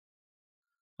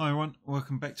Hi everyone,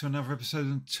 welcome back to another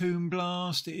episode of Toon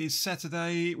Blast. It is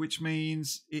Saturday, which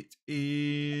means it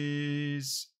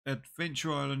is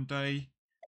Adventure Island Day.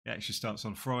 It actually starts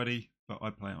on Friday, but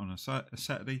I play it on a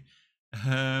Saturday.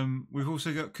 We've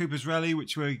also got Cooper's Rally,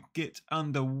 which we'll get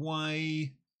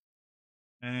underway.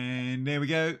 And there we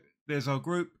go, there's our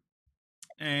group.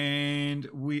 And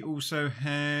we also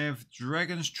have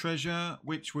Dragon's Treasure,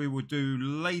 which we will do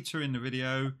later in the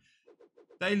video.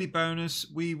 Daily bonus,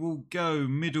 we will go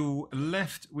middle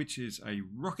left, which is a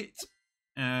rocket.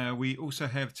 We also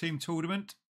have team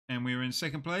tournament, and we're in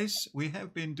second place. We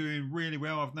have been doing really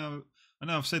well. I know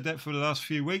I've said that for the last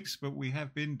few weeks, but we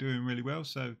have been doing really well.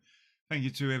 So thank you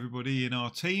to everybody in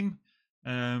our team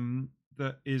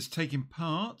that is taking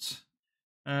part.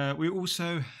 We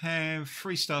also have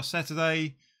 3-star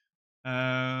Saturday,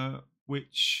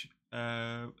 which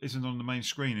isn't on the main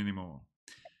screen anymore.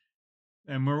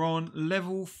 And we're on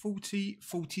level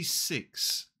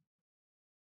 46,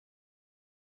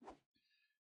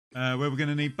 where we're going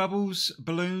to need bubbles,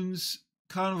 balloons,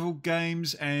 carnival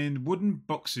games, and wooden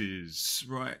boxes.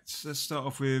 Right, let's start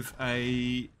off with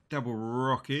a double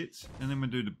rocket, and then we'll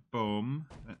do the bomb.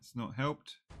 That's not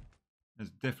helped.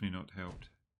 That's definitely not helped.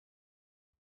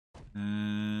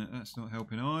 That's not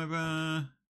helping either.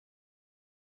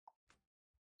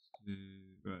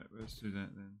 Let's do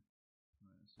that then.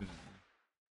 Right, let's do that then.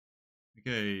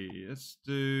 Okay, let's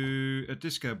do a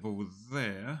disco ball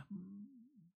there.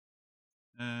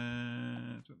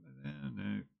 Drop that down.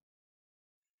 No.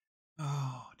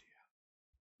 Oh dear.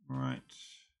 Right,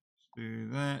 let's do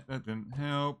that. That didn't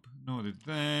help. Nor did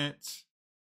that.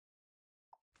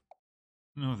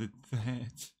 Nor did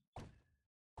that. It's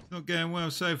not going well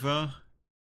so far.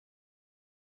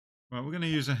 Right, we're going to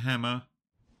use a hammer.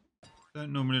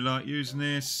 Don't normally like using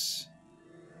this.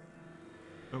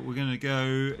 But we're going to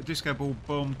go a disco ball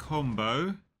bomb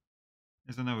combo.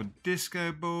 There's another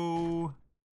disco ball.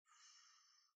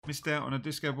 Missed out on a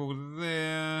disco ball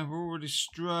there. We're already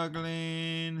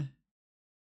struggling.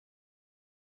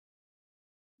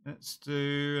 Let's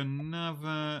do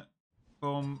another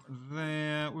bomb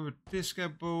there with a disco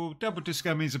ball. Double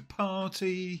disco means a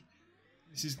party.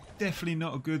 This is definitely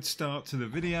not a good start to the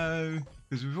video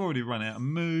because we've already run out of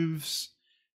moves.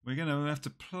 We're going to have to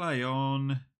play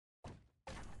on...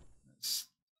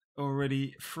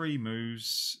 Already 3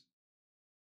 moves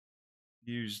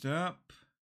used up.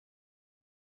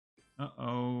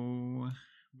 Uh-oh.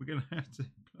 We're going to have to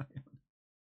play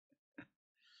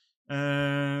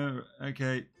on.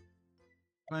 Okay.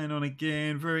 Playing on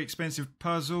again. Very expensive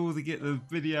puzzle to get the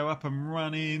video up and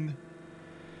running.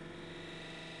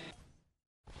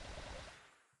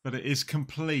 But it is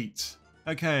complete.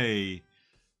 Okay.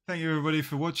 Thank you everybody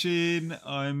for watching.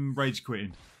 I'm rage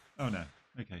quitting. Oh no.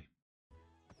 Okay.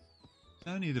 It's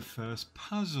only the first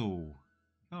puzzle.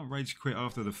 Can't rage quit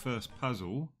after the first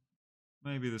puzzle.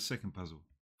 Maybe the second puzzle.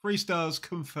 3 stars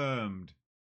confirmed.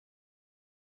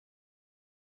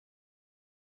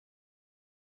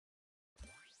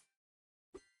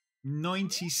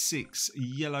 $96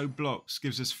 yellow blocks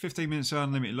gives us 15 minutes of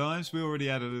unlimited lives. We already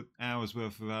had an hour's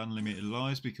worth of unlimited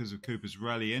lives because of Cooper's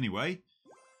Rally anyway.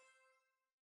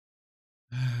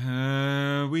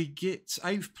 We get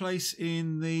 8th place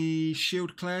in the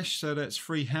shield clash, so that's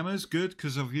 3 hammers. Good,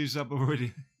 because I've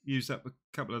already used up a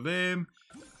couple of them.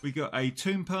 We got a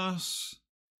toon pass,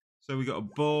 so we got a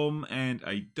bomb and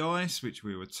a dice, which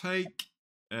we will take.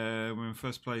 We're in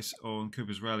first place on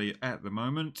Cooper's Rally at the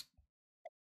moment,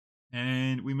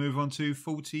 and we move on to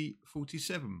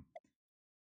 47.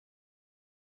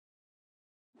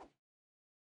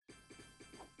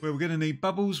 Where we're going to need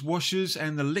bubbles, washers,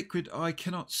 and the liquid I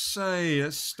cannot say.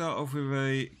 Let's start off with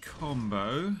a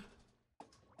combo.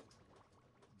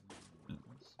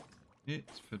 That's it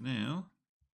for now.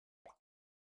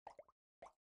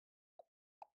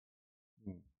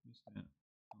 Oh, missed out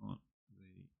on the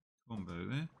combo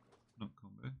there. Not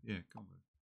combo, yeah, combo.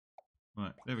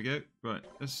 Right, there we go. Right,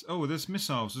 oh, there's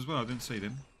missiles as well. I didn't see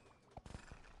them.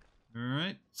 All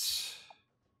right.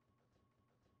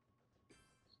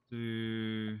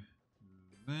 Do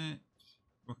that.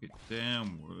 Rocket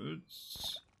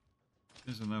downwards.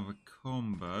 There's another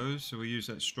combo, so we use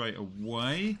that straight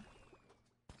away.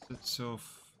 Sets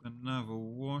off another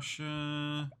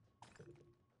washer.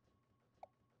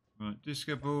 Right,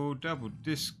 disco ball, double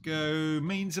disco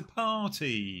means a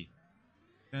party.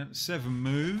 Down to 7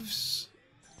 moves.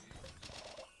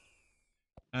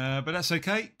 But that's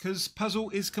okay, because puzzle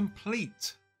is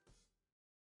complete.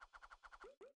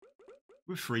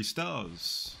 With 3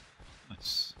 stars.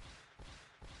 Nice.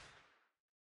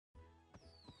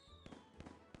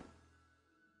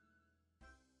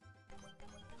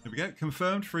 There we go.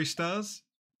 Confirmed. 3 stars.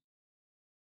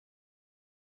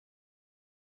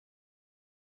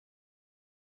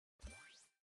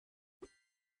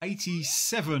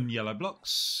 87 yellow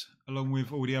blocks, along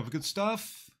with all the other good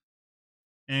stuff.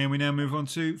 And we now move on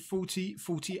to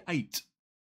 48.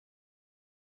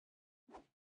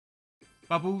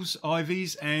 Bubbles,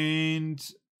 ivies, and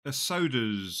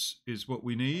sodas is what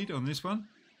we need on this one.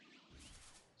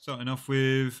 Starting off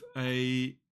with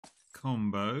a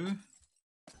combo.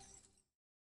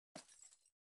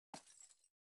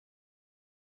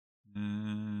 Let's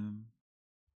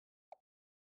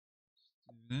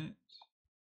do that.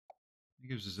 It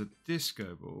gives us a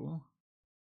disco ball.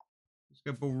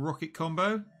 Disco ball rocket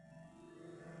combo.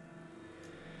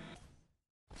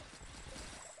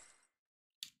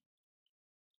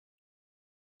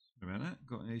 Sorry about that.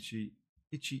 Got an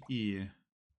itchy ear.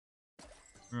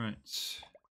 Right.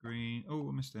 Green. Oh,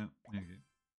 I missed out. There we go.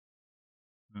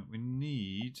 Right, we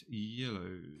need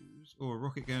yellows. Or a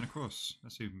rocket going across.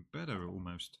 That's even better,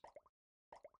 almost.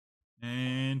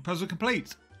 And puzzle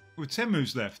complete. With 10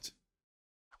 moves left.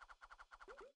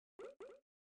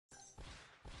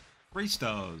 3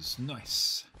 stars.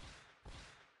 Nice.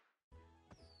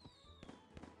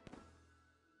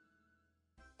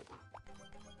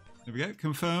 There we go.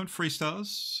 Confirmed. 3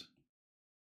 stars.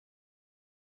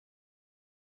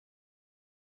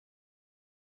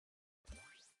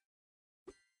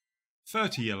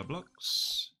 $30 yellow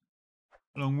blocks,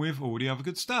 along with all the other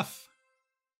good stuff.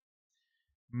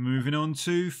 Moving on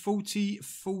to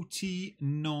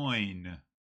 49.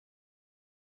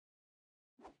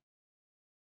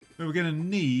 We're going to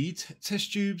need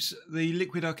test tubes, the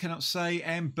liquid I cannot say,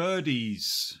 and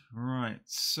birdies. Right,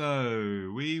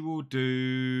 so we will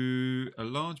do a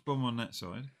large bomb on that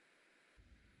side.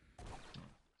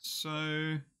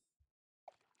 So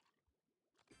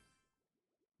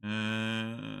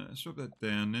let's drop that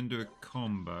down, then do a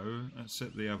combo and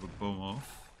set the other bomb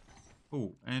off.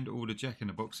 Oh, and all the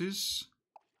jack-in-the-boxes.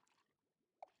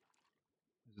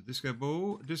 There's a disco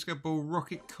ball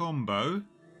rocket combo.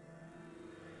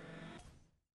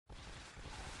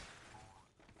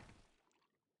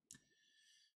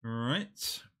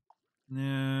 Right,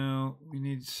 now we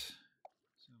need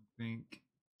something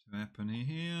to happen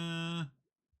here.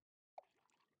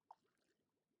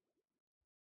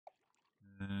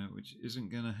 Which isn't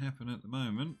going to happen at the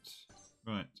moment.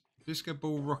 Right, disco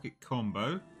ball rocket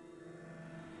combo.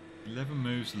 11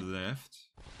 moves left.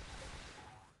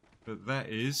 But that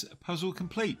is a puzzle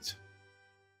complete.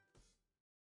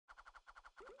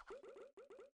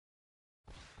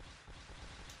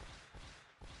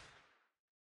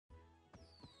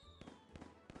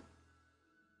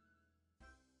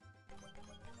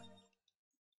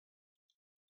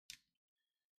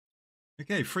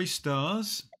 Okay, 3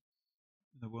 stars.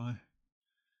 I don't know why.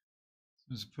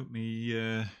 Just put me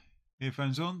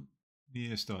earphones on. The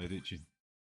ear started itching.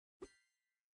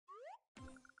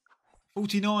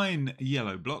 49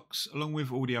 yellow blocks, along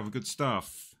with all the other good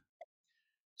stuff.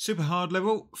 Super hard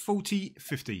level,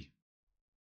 40-50.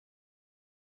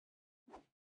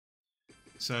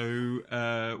 So,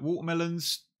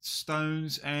 watermelons,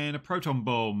 stones, and a proton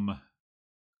bomb.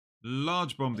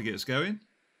 Large bomb to get us going.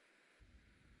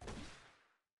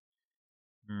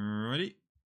 Ready?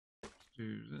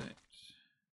 Do that.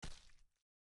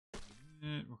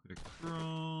 Rocket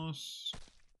across.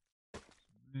 Some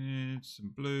reds, some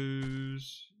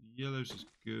blues. Yellows is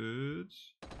good.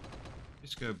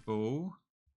 Disco ball.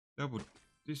 Double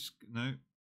disc. No,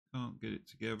 can't get it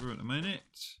together at the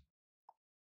minute.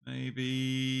 Maybe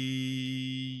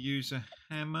use a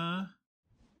hammer.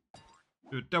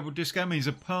 Do a double disco means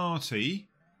a party.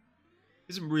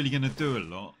 Isn't really going to do a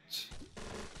lot.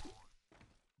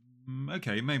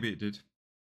 Okay, maybe it did.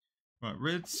 Right,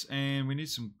 reds, and we need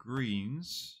some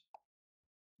greens.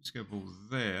 Disco ball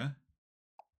there.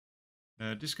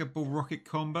 Disco ball rocket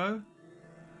combo.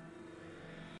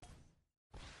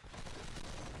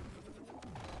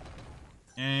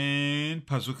 And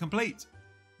puzzle complete.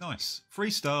 Nice. 3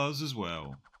 stars as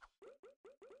well.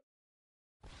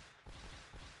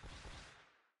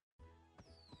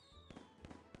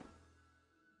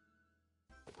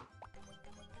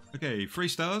 Okay, 3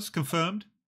 stars confirmed.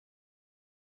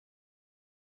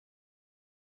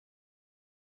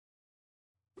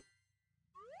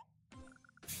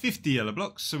 $50 yellow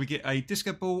blocks, so we get a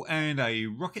disco ball and a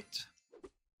rocket,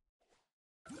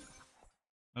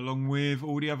 along with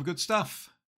all the other good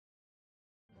stuff.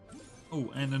 Oh,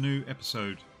 and a new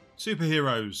episode.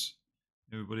 Superheroes.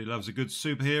 Everybody loves a good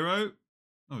superhero.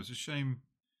 Oh, it's a shame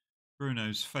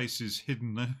Bruno's face is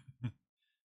hidden there.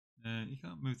 You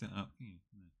can't move that up, can you?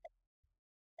 No.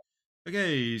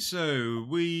 Okay, so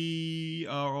we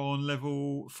are on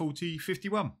level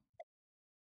 40-51.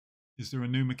 Is there a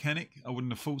new mechanic? I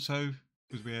wouldn't have thought so,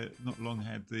 because we had not long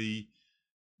had the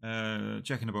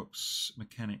Jack in the Box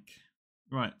mechanic.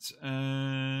 Right.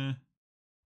 Let's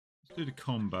do the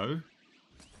combo.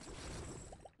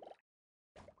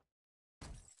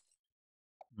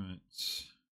 Right. Let's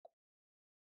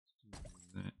do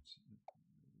that.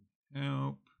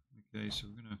 Help. Okay, so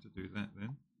we're going to have to do that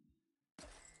then.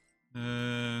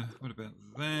 What about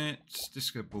that?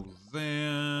 Disco ball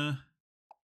there.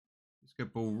 Disco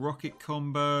ball rocket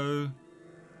combo.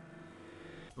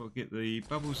 Got to get the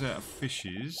bubbles out of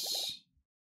fishes.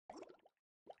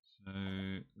 So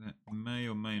that may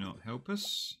or may not help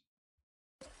us.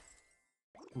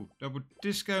 Ooh, double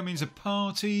disco means a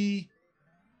party.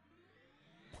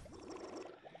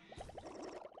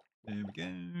 There we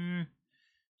go.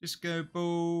 Disco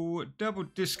ball. Double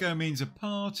disco means a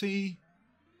party.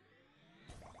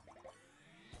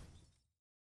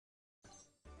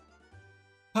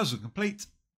 Puzzle complete.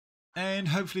 And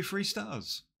hopefully 3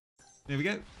 stars. There we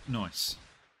go. Nice.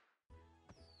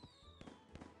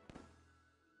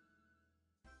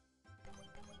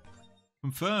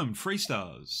 Confirmed. 3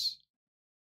 stars.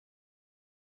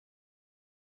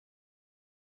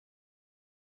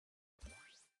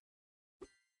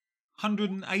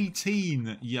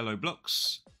 $118 yellow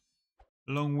blocks,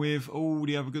 along with all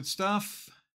the other good stuff.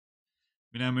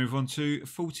 We now move on to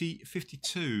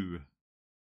 4052,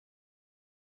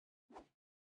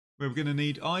 where we're going to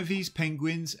need ivies,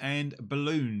 penguins, and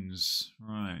balloons.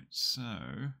 Right, so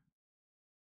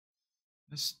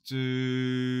let's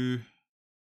do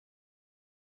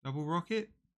double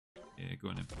rocket. Yeah, go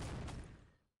on then.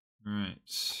 Right.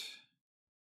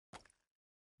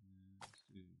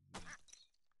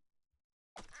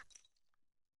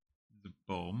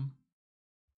 Bomb.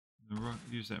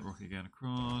 Use that rocket going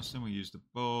across, then we'll use the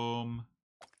bomb.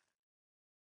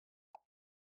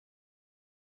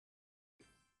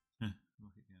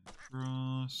 Rocket going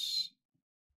across.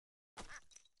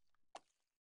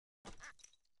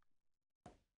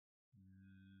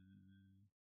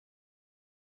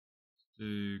 Let's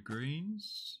do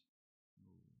greens.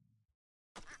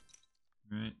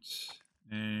 Right.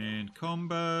 And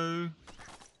combo.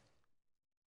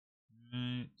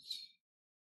 Right.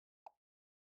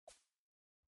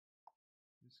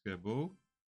 Disco ball.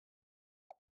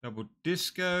 Double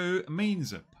disco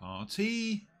means a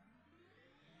party.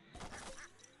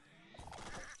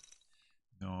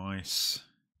 Nice.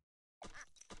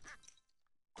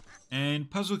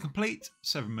 And puzzle complete.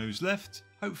 7 moves left.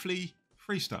 Hopefully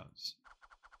 3 stars.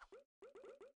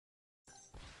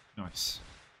 Nice.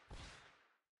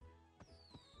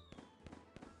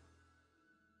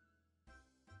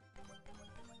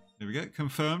 There we go.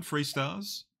 Confirmed 3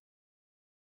 stars.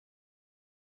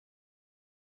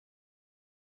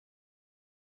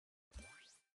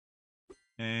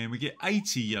 And we get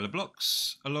 80 yellow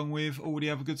blocks, along with all the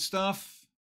other good stuff.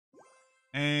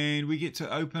 And we get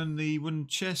to open the wooden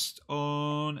chest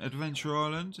on Adventure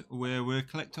Island, where we'll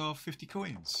collect our 50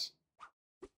 coins.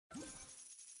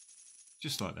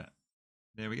 Just like that.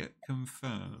 There we go.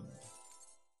 Confirm. Up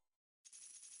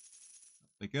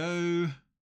they go.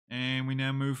 And we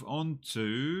now move on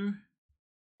to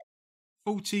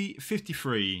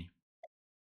 4053.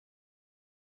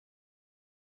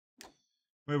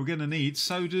 Where we're going to need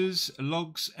sodas,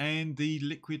 logs, and the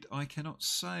liquid I cannot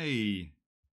say.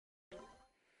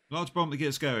 Large bomb that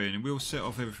gets going, and we'll set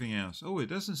off everything else. Oh, it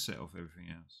doesn't set off everything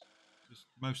else. Just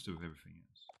most of everything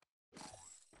else.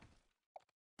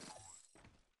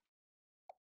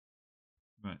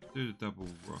 Right, do the double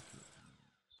rocket.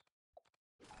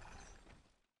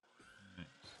 Right.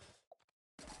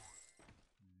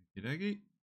 Okie dokie.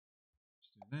 Let's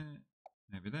do that.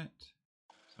 Maybe that.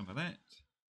 Some of that.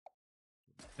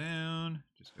 Down,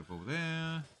 just go ball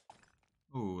there.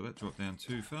 Oh, that dropped down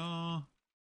too far.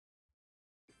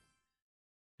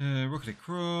 Rocket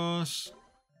across.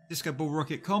 Disco ball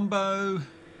rocket combo.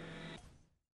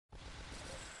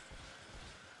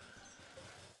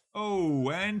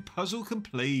 Oh, and puzzle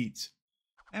complete.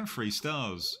 And 3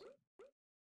 stars.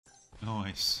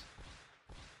 Nice.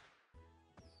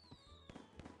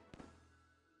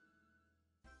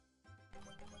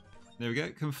 There we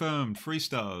go, confirmed. 3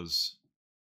 stars.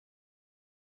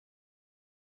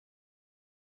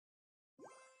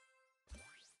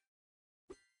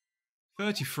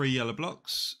 $33 yellow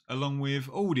blocks, along with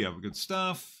all the other good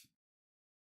stuff.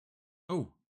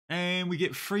 Oh, and we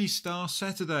get 3 star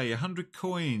Saturday, 100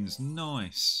 coins.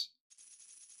 Nice.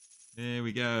 There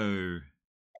we go.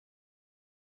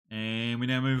 And we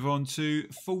now move on to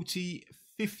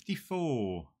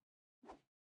 4054,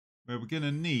 where we're going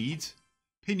to need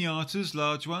pinatas,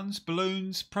 large ones,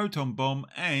 balloons, proton bomb,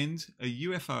 and a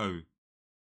UFO.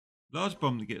 Large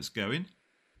bomb that gets going.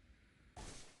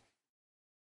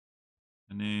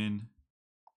 And then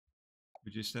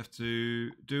we just have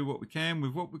to do what we can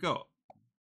with what we got,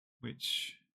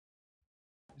 which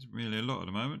isn't really a lot at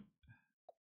the moment,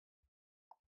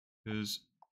 because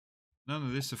none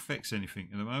of this affects anything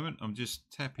at the moment. I'm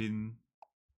just tapping.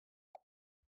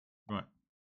 Right.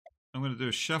 I'm going to do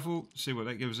a shuffle, see what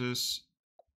that gives us.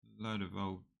 Load of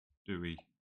old Dewey.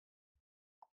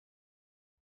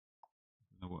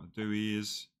 I don't know what a Dewey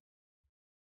is.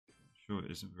 I'm sure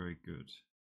it isn't very good.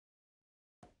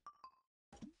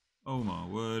 Oh my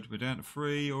word, we're down to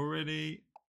 3 already.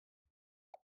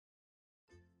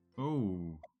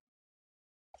 Oh.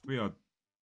 We are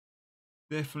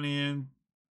definitely in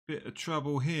a bit of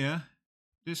trouble here.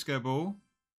 Disco ball.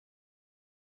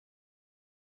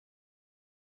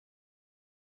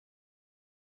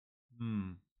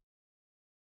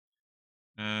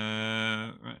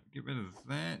 Right, get rid of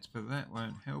that, but that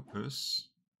won't help us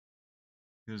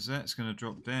because that's going to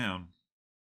drop down.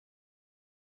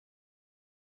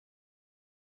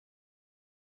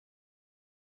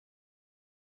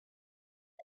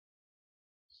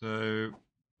 So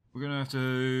we're going to have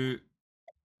to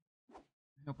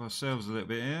help ourselves a little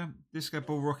bit here. Disco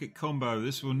ball rocket combo.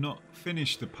 This will not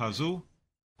finish the puzzle.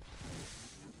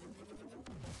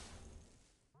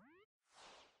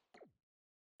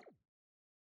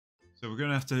 So we're going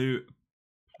to have to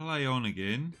play on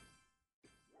again.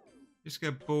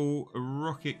 Disco ball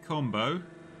rocket combo.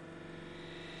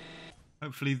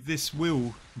 Hopefully this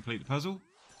will complete the puzzle.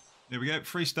 There we go,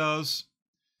 3 stars.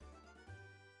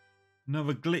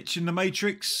 Another glitch in the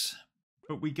matrix,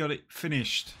 but we got it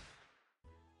finished.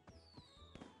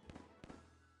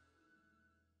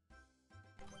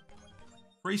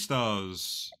 Three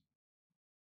stars.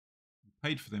 We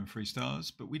paid for them 3 stars,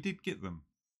 but we did get them.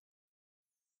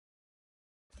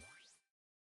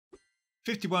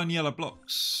 51 yellow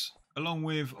blocks, along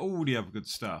with all the other good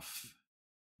stuff.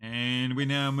 And we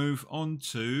now move on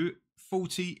to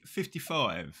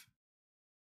 4055.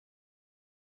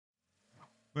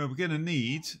 Well, we're going to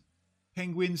need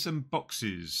penguins and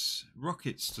boxes.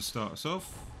 Rockets to start us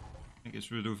off. That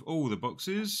gets rid of all the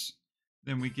boxes.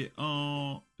 Then we get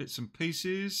our bits and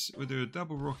pieces. We'll do a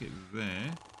double rocket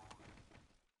there.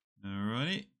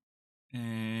 Alrighty.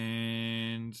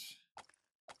 And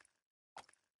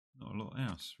not a lot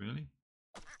else, really.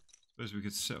 Suppose we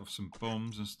could set off some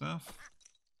bombs and stuff.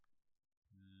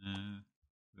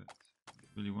 But I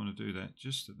don't really want to do that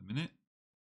just at the minute.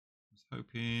 I was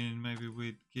hoping maybe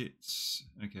we'd get...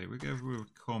 Okay, we'll go with a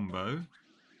combo.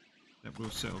 That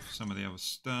will set off some of the other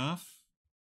stuff.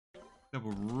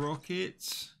 Double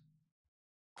rocket.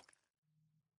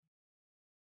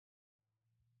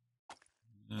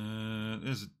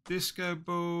 There's a disco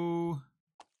ball.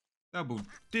 Double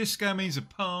disco means a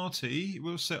party.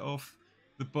 We'll set off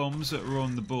the bombs that are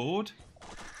on the board,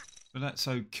 but that's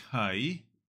okay.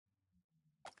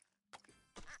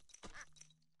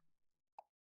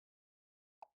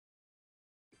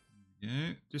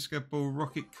 Yeah, disco ball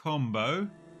rocket combo.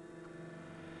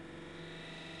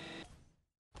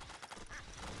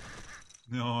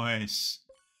 Nice.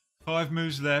 5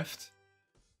 moves left.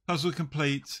 Puzzle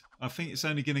complete. I think it's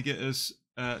only going to get us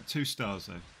 2 stars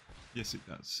though. Yes, it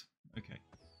does. Okay.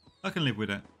 I can live with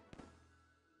that.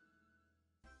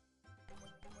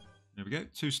 There we go.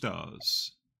 2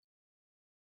 stars.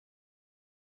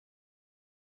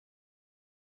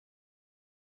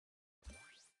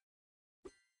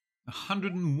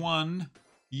 $101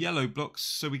 yellow blocks,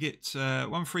 so we get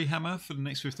 1 free hammer for the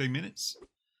next 15 minutes.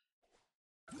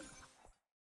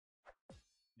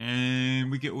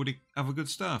 And we get all the other good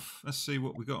stuff. Let's see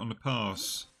what we got on the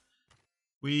pass.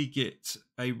 We get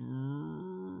a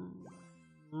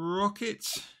rocket,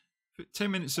 10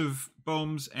 minutes of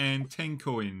bombs and 10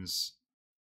 coins.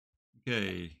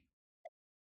 Okay.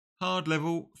 Hard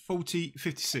level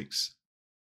 4056.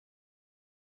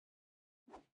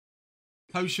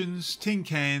 Potions, tin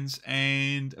cans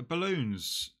and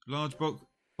balloons. Large block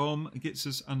bomb gets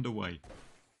us underway.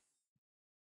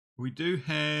 We do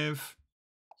have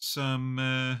some...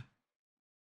 no,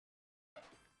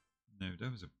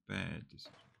 that was a bad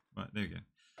decision. Right, there we go.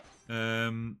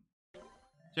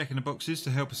 Jack in the boxes to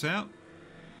help us out.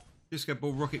 Disco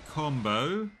ball rocket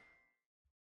combo.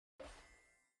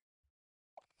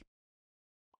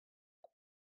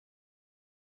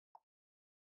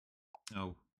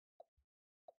 Oh.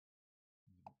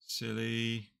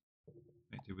 Silly.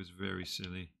 It was very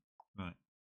silly. Right.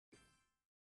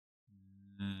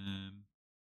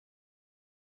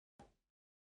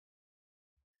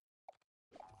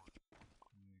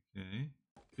 Okay.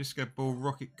 Disco ball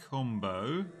rocket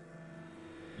combo.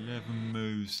 11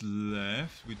 moves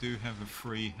left. We do have a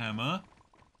free hammer,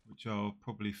 which I'll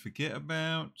probably forget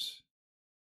about.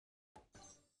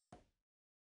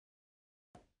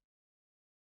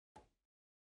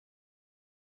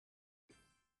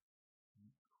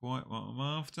 quite what I'm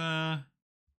after.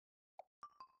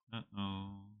 Uh-oh.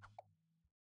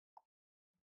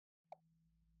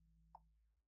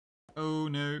 Oh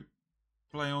no.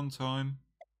 Play on time.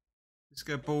 Let's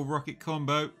go ball rocket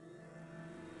combo.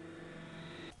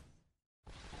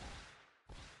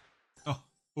 Oh,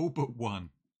 all but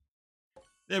one.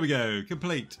 There we go.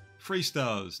 Complete. 3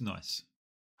 stars. Nice.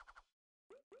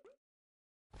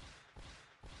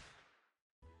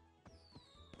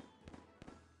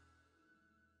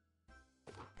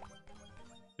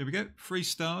 There we go. 3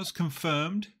 stars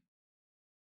confirmed.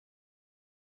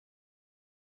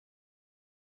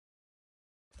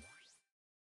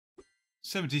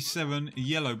 $77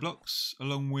 yellow blocks,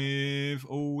 along with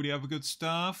all the other good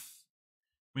stuff.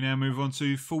 We now move on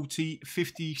to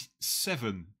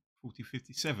 4057.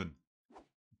 4057.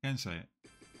 I can say it.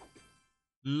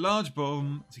 Large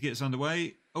bomb to get us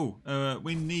underway. Oh,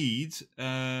 we need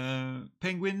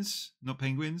penguins, not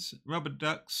penguins, rubber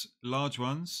ducks, large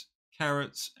ones,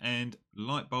 carrots, and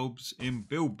light bulbs in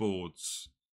billboards.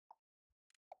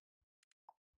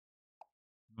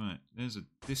 Right, there's a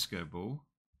disco ball.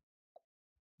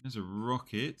 There's a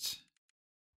rocket.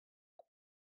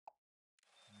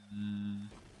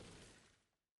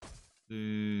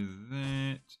 Do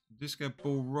that. Disco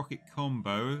ball rocket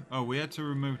combo. Oh, we had to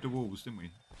remove the walls, didn't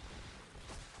we?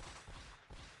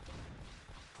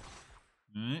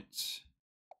 Right.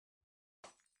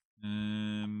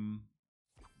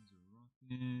 There's a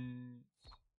rocket.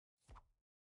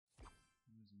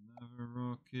 There's another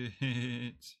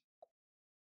rocket.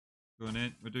 Go on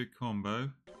in. We'll do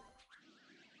combo.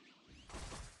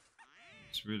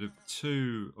 Get rid of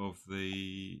 2 of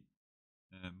the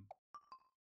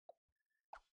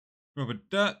rubber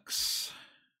ducks.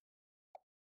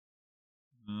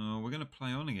 Oh, we're going to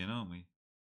play on again, aren't we?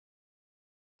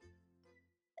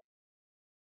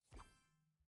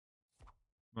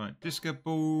 Right, disco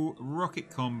ball,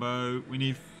 rocket combo. We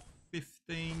need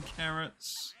 15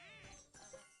 carrots.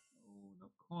 Oh,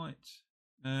 not quite.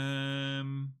 We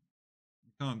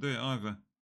can't do it either.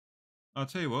 I'll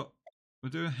tell you what.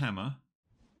 We'll do a hammer.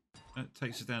 That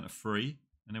takes us down to 3,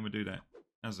 and then we'll do that.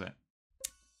 How's that?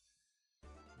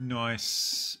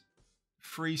 Nice.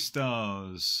 3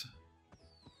 stars.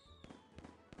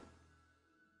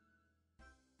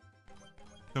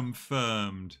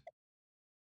 Confirmed.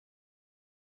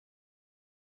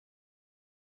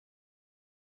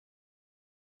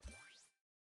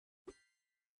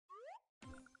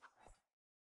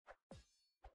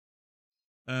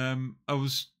 I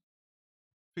was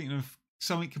thinking of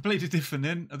something completely different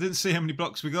then. I didn't see how many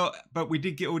blocks we got, but we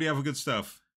did get all the other good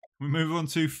stuff. We move on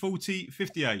to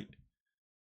 4058.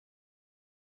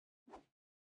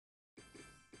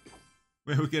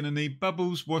 Where we're going to need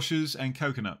bubbles, washers, and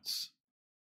coconuts.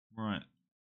 Right.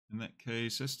 In that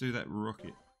case, let's do that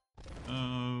rocket.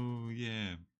 Oh,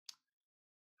 yeah.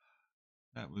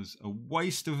 That was a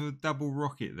waste of a double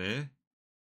rocket there.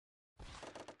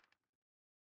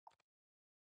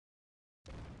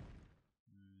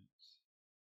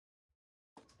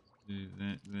 Do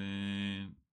that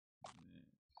then.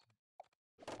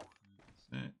 That's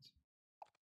that.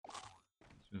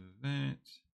 Let's do that.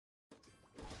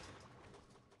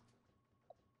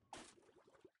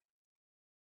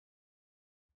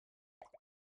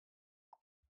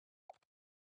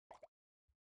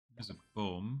 There's a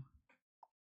bomb.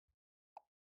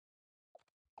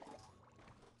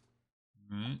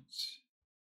 Right.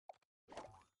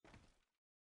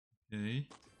 Okay.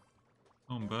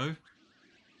 Combo.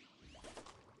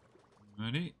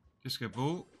 Ready? Disco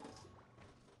ball.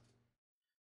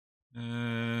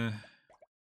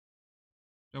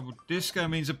 Double disco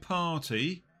means a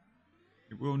party.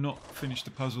 It will not finish the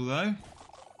puzzle though.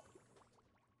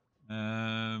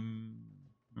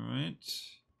 Right.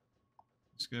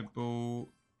 Disco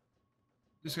ball.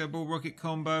 Disco ball rocket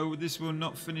combo. This will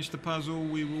not finish the puzzle.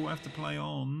 We will have to play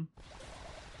on.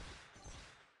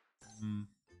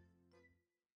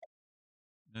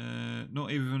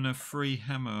 Not even a free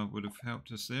hammer would have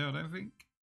helped us there, I don't think.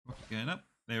 Rocket going up.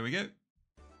 There we go.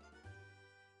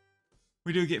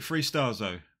 We do get 3 stars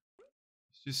though.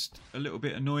 It's just a little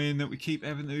bit annoying that we keep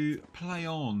having to play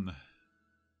on.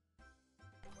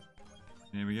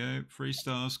 There we go. 3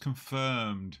 stars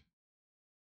confirmed.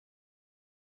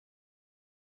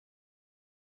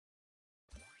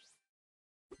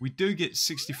 We do get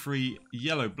 63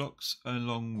 yellow blocks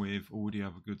along with all the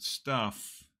other good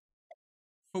stuff.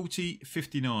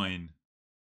 4059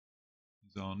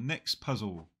 is our next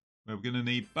puzzle, where we're going to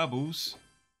need bubbles,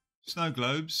 snow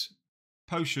globes,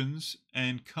 potions,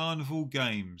 and carnival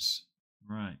games.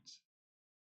 Right.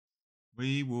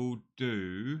 We will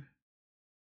do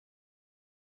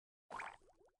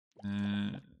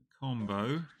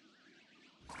combo.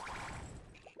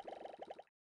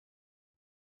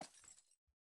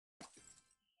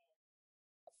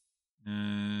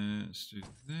 Let's do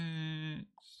that.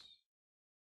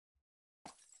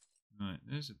 Right,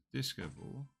 there's a disco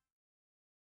ball.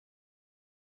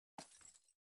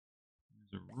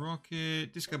 There's a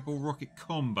rocket. Disco ball rocket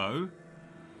combo.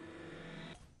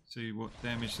 See what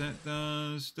damage that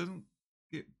does. Doesn't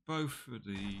get both of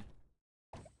the...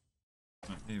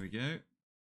 Right, there we go.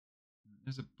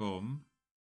 There's a bomb.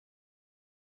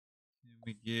 Can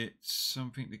we get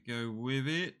something to go with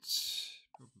it?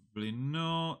 Probably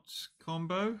not.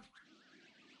 Combo.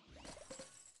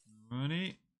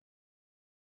 Righty.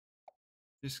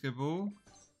 Disco ball.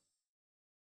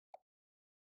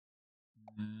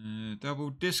 Double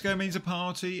disco means a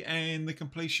party and the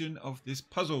completion of this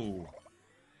puzzle.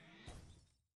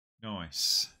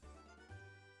 Nice.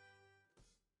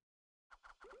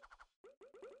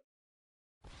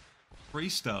 Three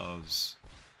stars.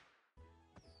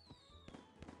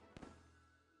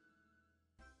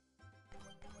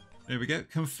 There we go.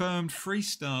 Confirmed 3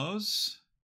 stars.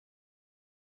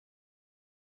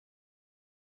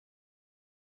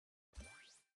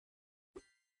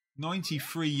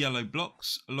 $93 yellow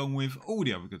blocks, along with all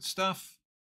the other good stuff.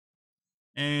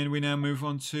 And we now move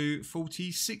on to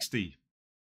 4060.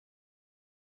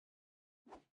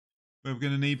 Where we're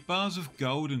going to need bars of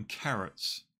gold and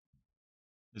carrots.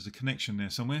 There's a connection there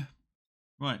somewhere.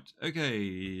 Right,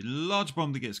 okay. Large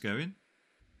bomb that gets going.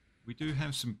 We do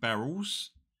have some barrels,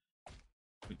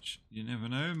 which you never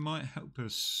know might help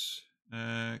us.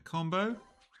 Combo.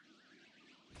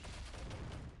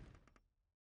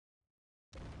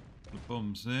 The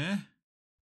bombs there.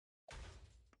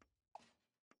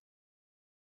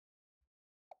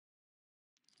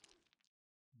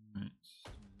 Right,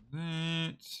 do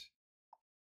that.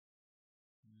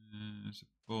 There's a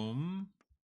bomb.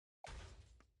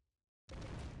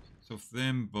 It's off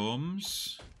them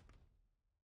bombs.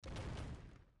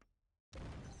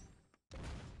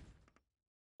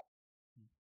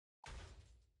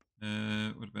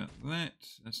 What about that?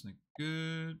 That's not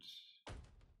good.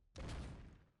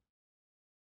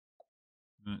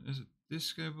 Right, there's a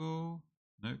disco ball.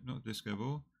 Nope, not a disco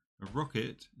ball. A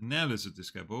rocket. Now there's a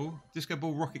disco ball. Disco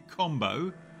ball rocket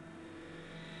combo.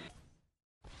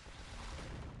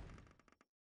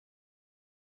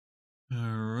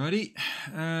 Alrighty.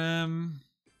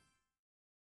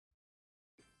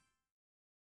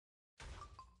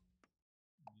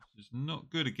 This is not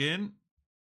good again.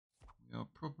 We are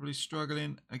probably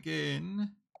struggling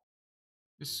again.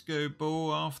 Disco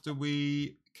ball after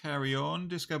we carry on.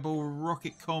 Disco ball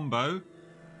rocket combo.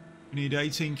 We need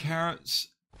 18 carrots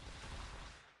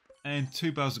and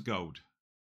 2 bars of gold.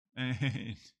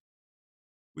 And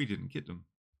we didn't get them.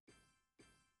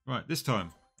 Right, this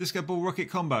time. Disco ball rocket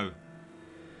combo.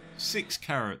 6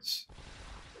 carrots.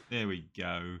 There we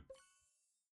go.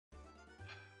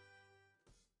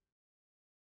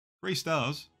 3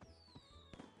 stars.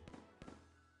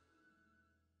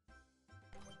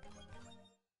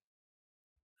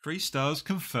 Three stars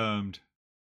confirmed.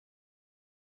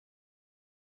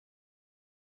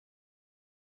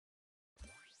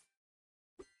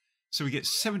 So we get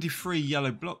 73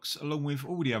 yellow blocks along with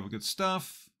all the other good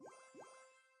stuff.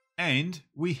 And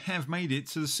we have made it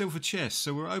to the silver chest.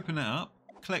 So we'll open that up,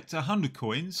 collect 100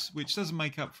 coins, which doesn't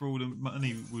make up for all the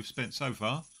money we've spent so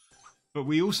far. But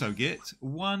we also get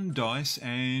 1 dice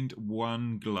and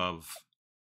 1 glove.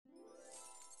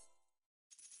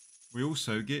 We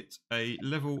also get a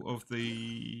level of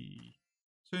the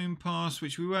Toon Pass,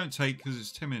 which we won't take because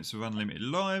it's 10 minutes of unlimited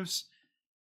lives.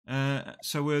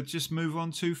 So we'll just move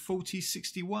on to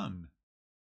 4061.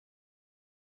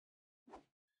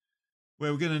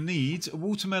 Where we're going to need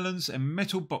watermelons and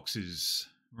metal boxes.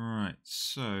 Right,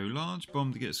 so large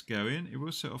bomb to get us going. It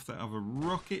will set off that other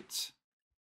rocket.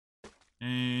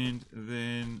 And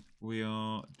then we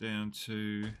are down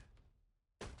to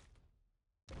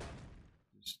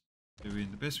just doing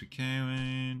the best we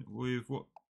can with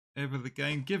whatever the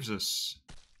game gives us.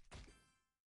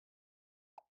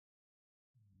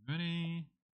 Ready?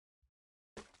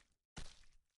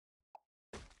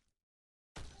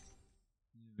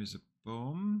 There's a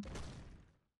bomb.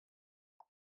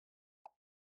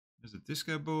 There's a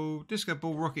disco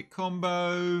ball rocket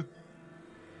combo.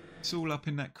 It's all up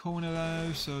in that corner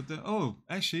though. So oh,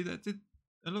 actually that did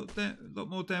a lot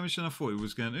more damage than I thought it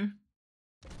was going to.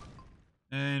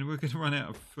 And we're going to run out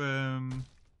of.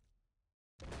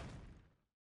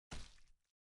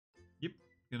 Yep,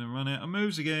 going to run out of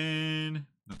moves again.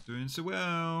 Not doing so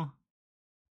well.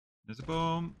 There's a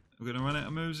bomb. We're going to run out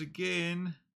of moves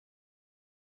again.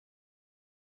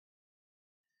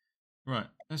 Right,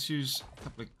 let's use a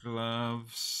couple of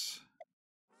gloves.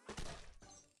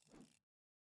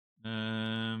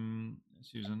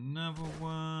 Let's use another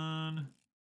one.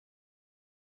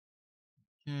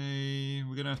 Okay,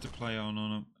 we're gonna have to play on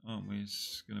them, aren't we?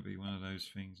 It's gonna be one of those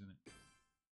things, isn't it?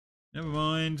 Never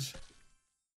mind.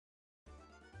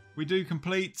 We do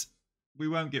complete. We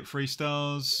won't get 3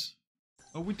 stars.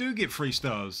 Oh, we do get 3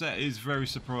 stars. That is very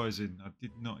surprising. I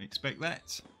did not expect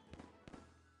that.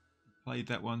 Played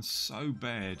that one so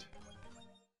bad.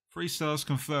 3 stars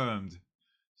confirmed.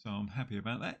 So I'm happy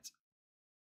about that.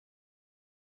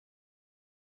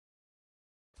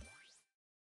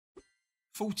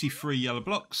 $43 yellow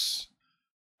blocks,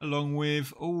 along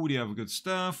with all the other good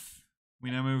stuff. We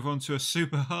now move on to a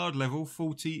super hard level,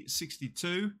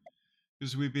 4062,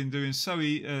 because we've been doing so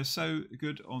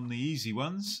good on the easy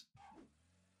ones.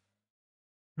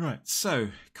 Right, so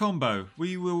combo.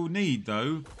 We will need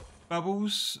though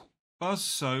bubbles, buzz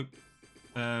soap,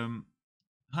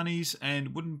 honeys,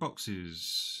 and wooden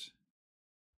boxes.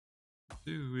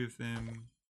 Do with them.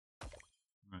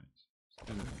 Right, let's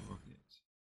do that rocket.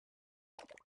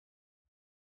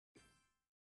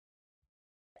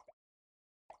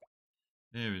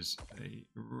 There is a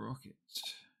rocket.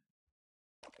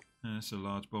 That's a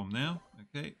large bomb now.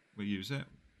 Okay, we'll use that.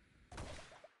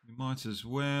 We might as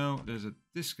well. There's a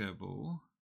disco ball.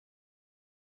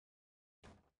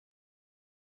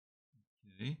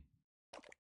 Okay.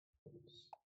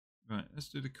 Right, let's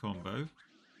do the combo.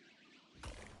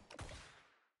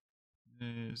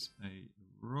 There's a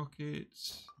rocket.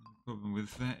 No problem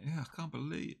with that. Yeah, I can't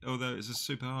believe. Although it's a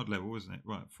super hard level, isn't it?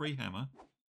 Right, free hammer.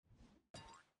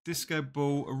 Disco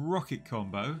ball, a rocket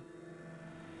combo.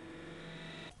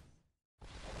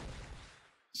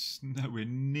 It's nowhere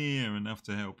near enough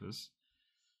to help us.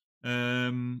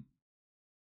 There's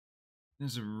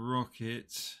a rocket.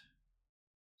 It's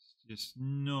just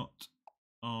not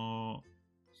our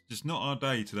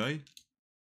day today.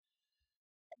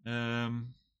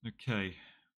 Okay.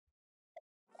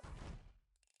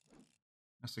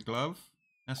 That's a glove.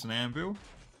 That's an anvil.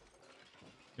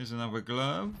 Here's another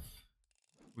glove.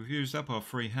 We've used up our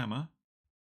free hammer.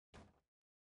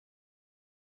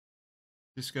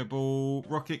 Disco ball,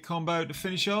 rocket combo to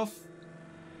finish off.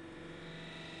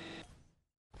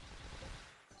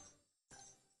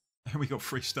 And we got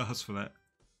 3 stars for that.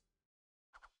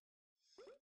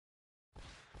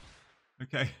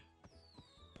 Okay.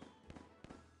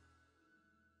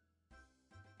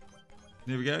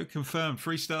 There we go. Confirmed.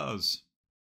 3 stars.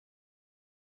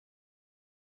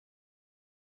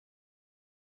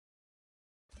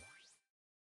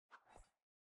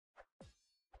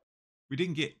 We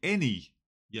didn't get any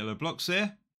yellow blocks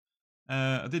there.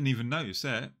 I didn't even notice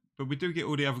that. But we do get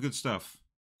all the other good stuff.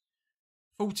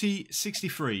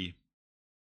 4063.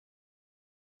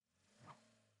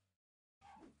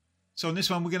 So on this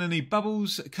one, we're going to need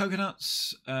bubbles,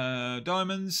 coconuts,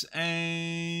 diamonds,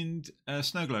 and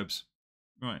snow globes.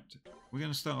 Right, we're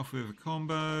going to start off with a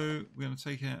combo. We're going to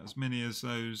take out as many as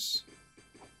those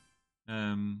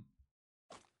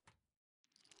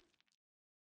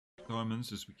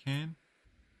diamonds as we can.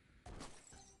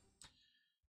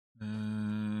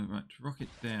 Right, rocket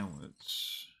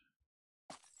downwards.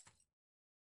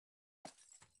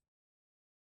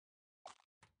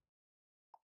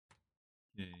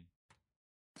 Okay.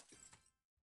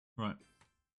 Right,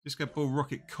 disco ball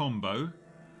rocket combo.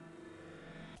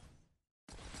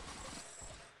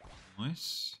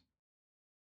 Nice.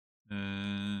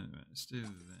 Right, let's do that.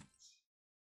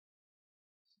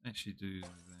 Let's actually do that.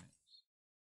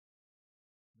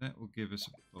 That will give us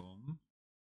a bomb.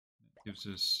 That gives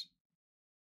us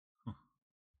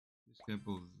disco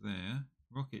ball there.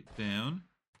 Rocket down.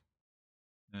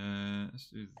 Let's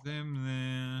do them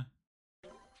there.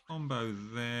 Combo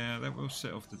there. That will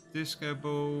set off the disco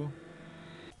ball.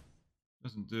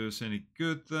 Doesn't do us any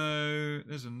good though.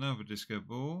 There's another disco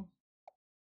ball.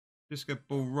 Disco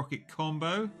ball rocket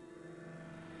combo.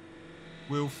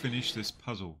 We'll finish this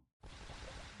puzzle.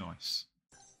 Nice.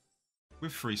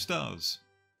 With 3 stars.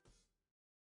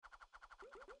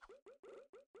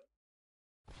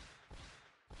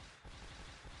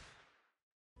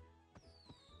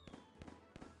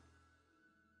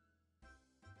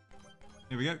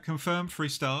 Here we go. Confirmed 3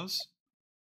 stars.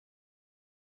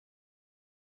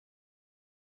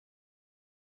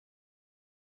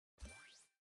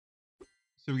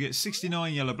 So we get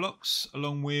 69 yellow blocks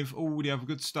along with all the other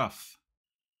good stuff.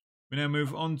 We now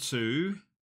move on to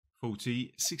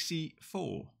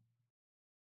 4064.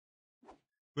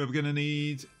 Where we're going to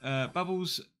need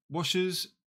bubbles, washers,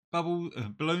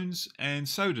 balloons, and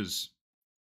sodas.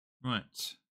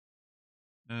 Right.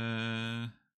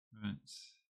 Right.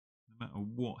 matter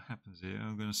what happens here,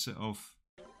 I'm going to set off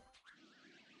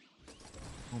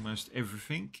almost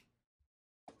everything.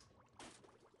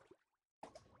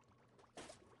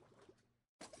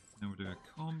 Now we'll do a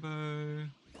combo.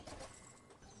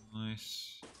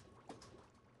 Nice.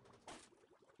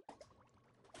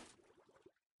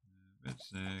 Red's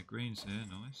there, green's there,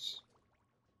 nice.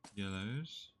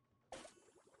 Yellows.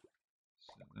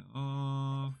 Set that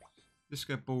off.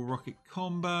 Disco ball rocket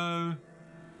combo.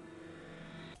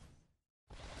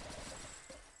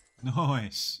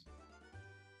 Nice.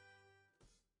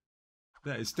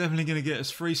 That is definitely going to get us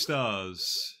 3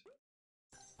 stars.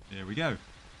 There we go.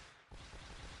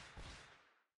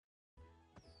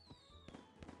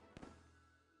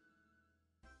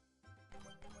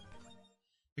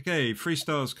 Okay, 3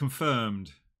 stars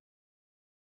confirmed.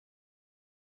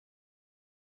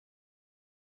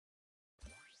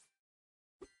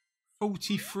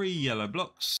 $43 yellow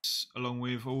blocks, along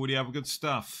with all the other good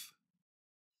stuff.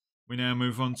 We now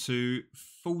move on to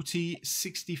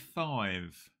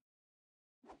 4065.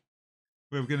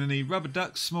 We're going to need rubber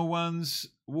ducks, small ones,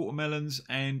 watermelons,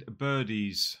 and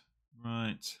birdies.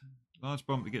 Right, large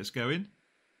bomb to get us going.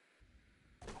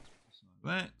 Just like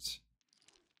that.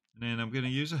 And then I'm going to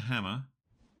use a hammer,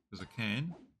 because I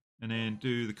can, and then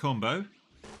do the combo.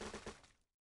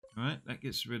 Alright, that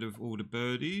gets rid of all the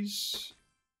birdies.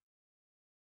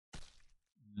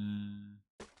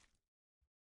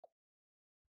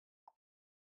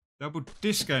 Double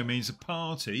disco means a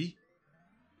party.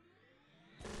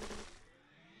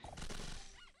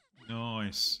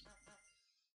 Nice.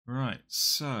 Right,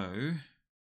 so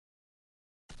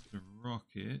the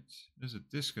rocket. There's a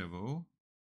disco ball.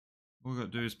 All we've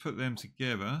got to do is put them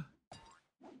together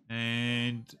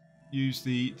and use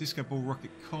the disco ball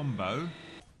rocket combo.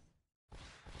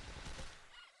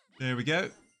 There we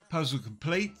go. Puzzle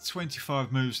complete.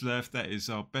 25 moves left. That is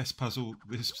our best puzzle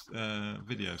this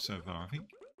video so far, I think.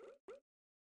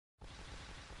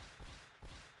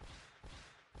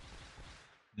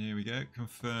 There we go.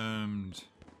 Confirmed.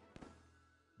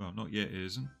 Well, not yet, it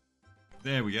isn't.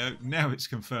 There we go. Now it's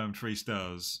confirmed 3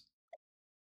 stars.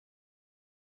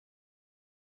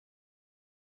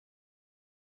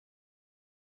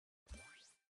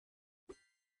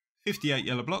 $58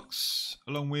 yellow blocks,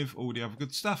 along with all the other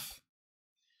good stuff.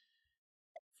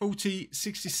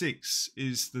 4066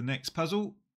 is the next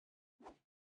puzzle,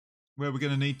 where we're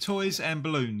going to need toys and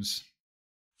balloons.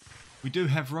 We do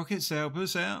have rockets to help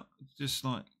us out, just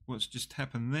like what's just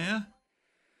happened there.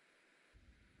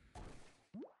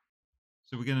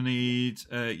 So we're going to need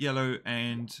yellow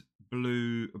and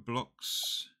blue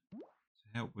blocks to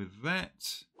help with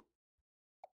that.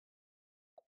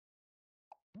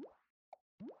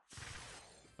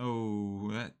 Oh,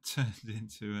 that turned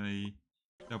into a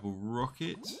double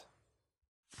rocket.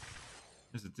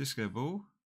 There's a disco ball.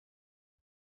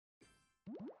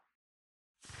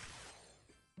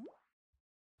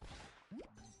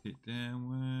 It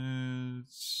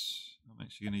downwards. I'm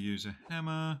actually going to use a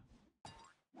hammer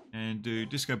and do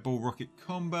disco ball rocket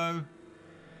combo.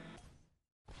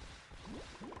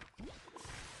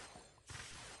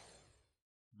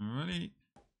 Alrighty.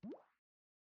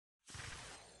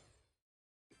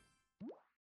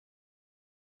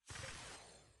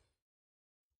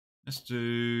 Let's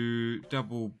do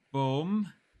double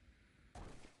bomb.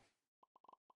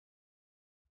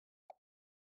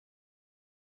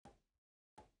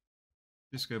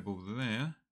 Disco ball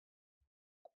there.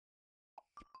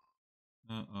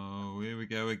 Uh-oh, here we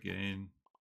go again.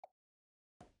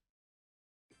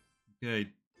 Okay,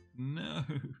 no.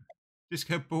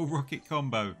 Disco ball rocket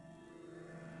combo.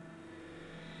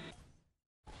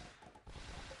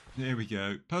 There we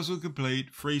go. Puzzle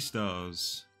complete, 3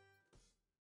 stars.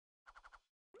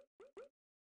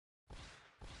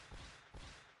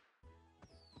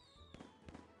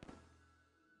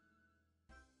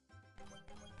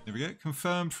 There we go.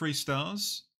 Confirmed 3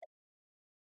 stars.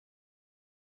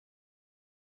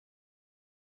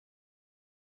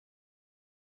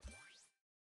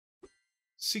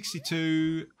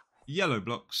 $62 yellow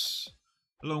blocks,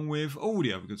 along with all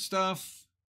the other good stuff.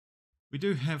 We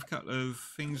do have a couple of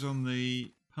things on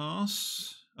the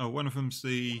pass. Oh, one of them's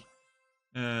the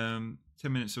 10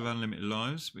 minutes of unlimited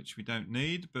lives, which we don't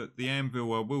need, but the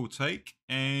anvil I will take.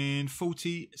 And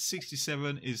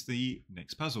 4067 is the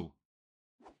next puzzle,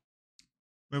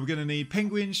 where we're going to need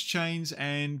penguins, chains,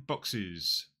 and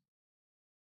boxes.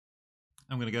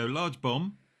 I'm going to go large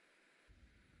bomb.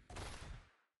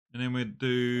 And then we'll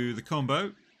do the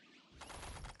combo.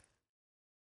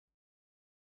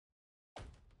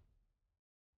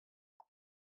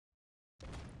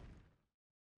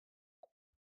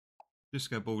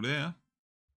 Disco ball there.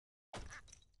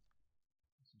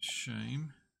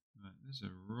 shame. Right, there's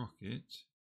a rocket.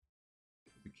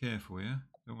 Be careful here.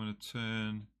 Don't want to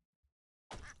turn.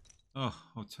 Oh,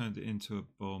 I've turned it into a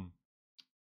bomb.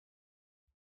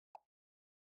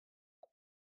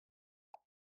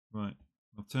 Right,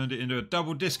 I've turned it into a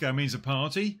double disco. Means a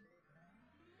party.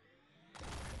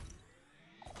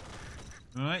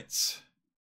 Right.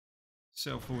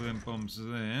 Set off all them bombs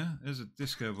there. There's a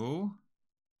disco ball.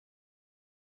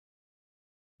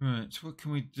 Right, what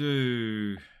can we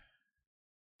do?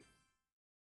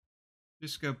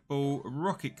 Disco ball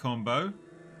rocket combo.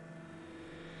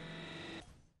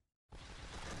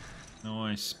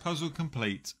 Nice. Puzzle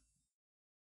complete.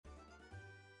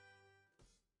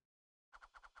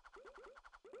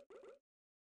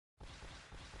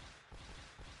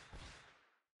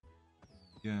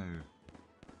 Go.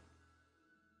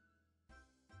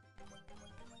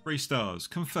 3 stars.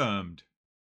 Confirmed.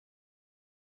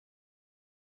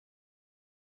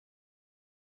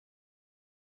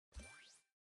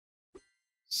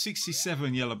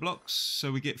 $67 yellow blocks,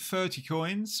 so we get 30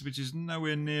 coins, which is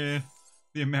nowhere near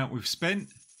the amount we've spent.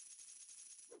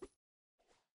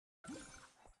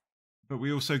 But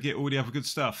we also get all the other good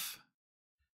stuff.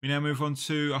 We now move on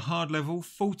to a hard level,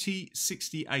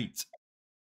 4068.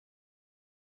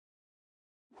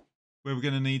 Where we're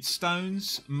going to need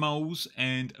stones, moles,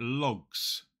 and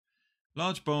logs.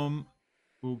 Large bomb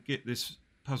will get this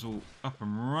puzzle up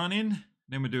and running.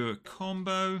 Then we'll do a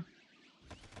combo.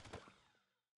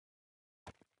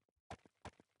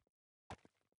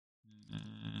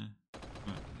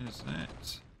 Right, there's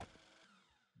that.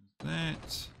 There's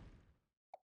that.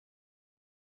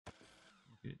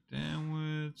 Get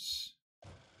downwards.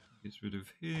 Gets rid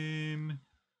of him.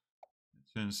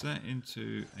 Turns that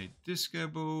into a disco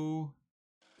ball.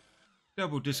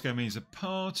 Double disco means a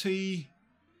party.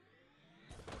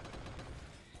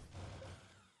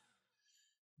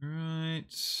 Right,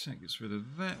 that gets rid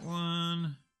of that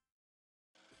one.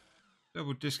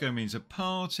 Double disco means a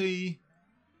party.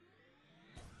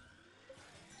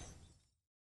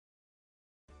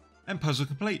 And puzzle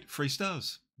complete, 3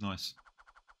 stars. Nice.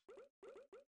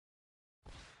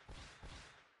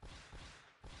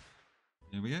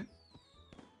 There we go.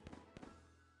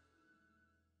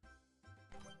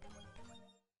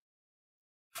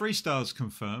 Three stars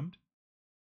confirmed.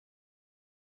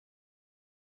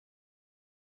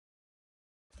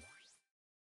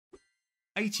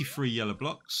 $83 yellow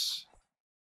blocks,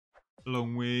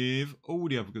 along with all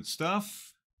the other good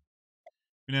stuff.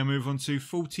 We now move on to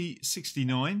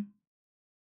 4069,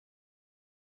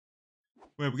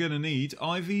 where we're going to need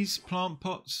ivies, plant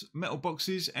pots, metal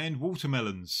boxes, and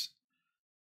watermelons.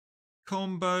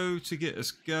 Combo to get us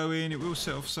going. It will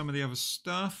set off some of the other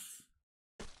stuff.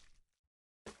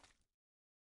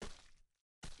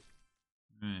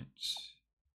 Right.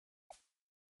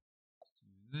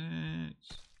 Do that.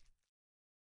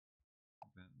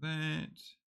 About that.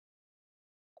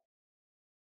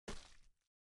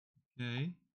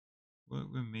 Okay.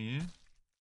 Work with me here.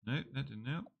 No, that didn't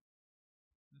help.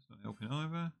 That's not helping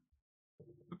either.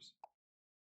 Oops.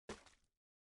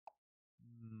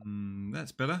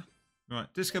 That's better.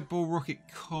 Right, disco ball rocket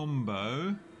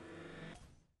combo.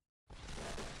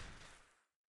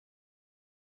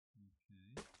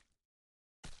 Okay.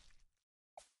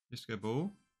 Disco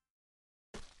ball.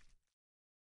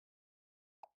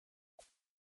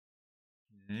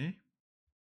 Okay.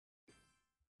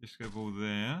 Disco ball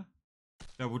there.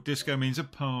 Double disco means a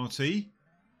party.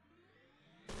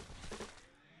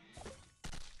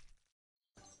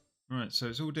 Right, so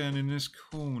it's all down in this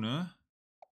corner.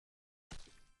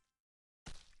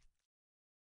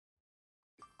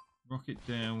 Rocket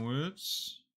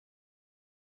downwards.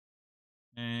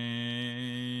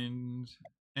 And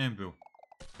anvil.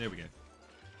 There we go.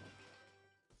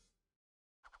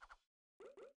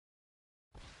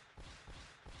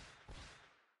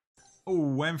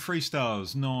 Oh, and 3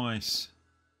 stars. Nice.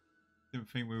 Didn't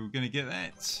think we were going to get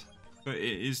that, but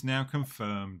it is now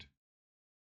confirmed.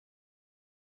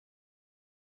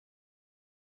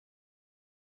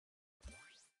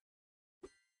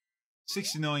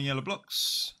 $69 yellow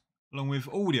blocks, along with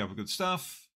all the other good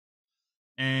stuff.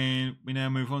 And we now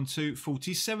move on to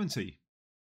 4070.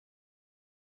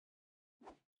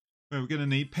 Where we're going to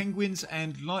need penguins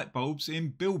and light bulbs in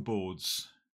billboards.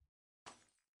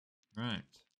 Right.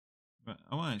 But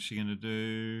I'm actually going to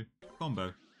do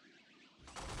combo.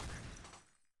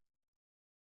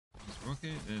 There's a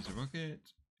rocket, there's a rocket.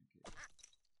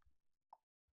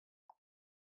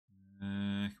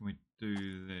 Can we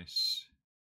do this?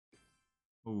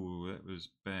 Oh, that was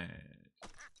bad.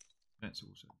 That's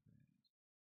also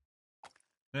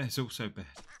bad. That's also bad.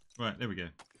 Right, there we go.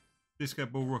 Disco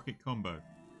ball rocket combo.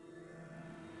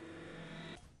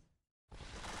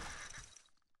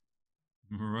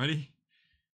 Alrighty.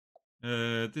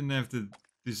 Didn't have the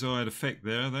desired effect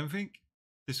there, I don't think.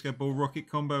 Disco ball rocket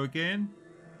combo again.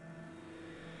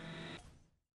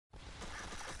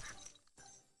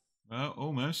 Well,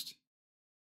 almost.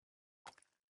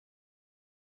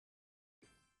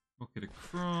 Rocket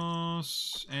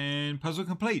across and puzzle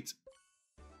complete.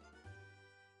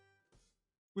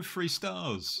 With 3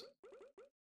 stars.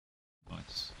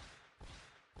 Nice.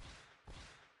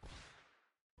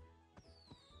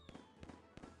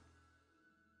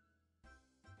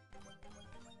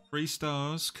 Three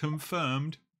stars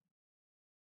confirmed.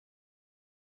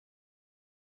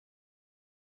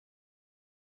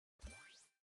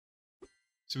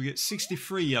 So we get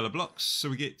 63 yellow blocks. So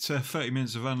we get 30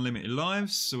 minutes of unlimited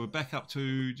lives. So we're back up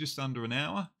to just under an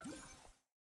hour.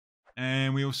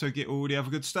 And we also get all the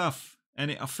other good stuff.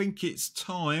 And I think it's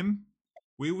time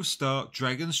we will start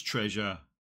Dragon's Treasure.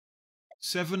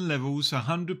 7 levels,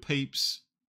 100 peeps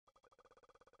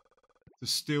to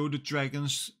steal the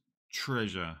Dragon's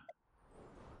Treasure.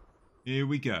 Here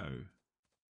we go.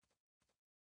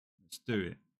 Let's do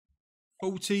it.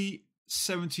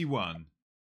 4071.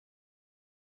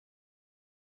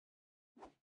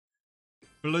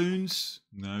 Balloons,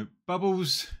 no.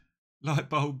 Bubbles, light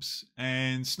bulbs,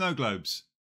 and snow globes.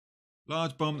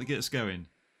 Large bomb to get us going.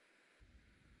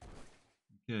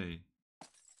 Okay.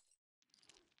 Let's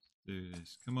do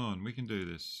this. Come on, we can do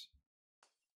this.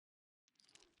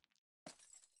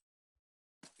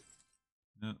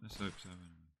 No, let's hope so.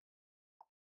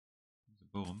 There's a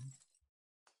bomb.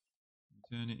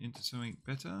 Turn it into something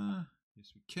better.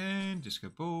 Yes, we can. Disco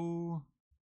ball.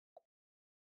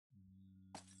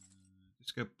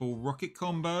 Disco ball rocket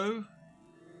combo.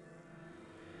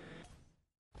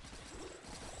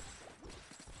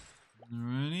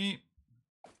 Alrighty.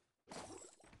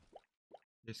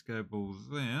 Disco ball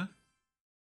there.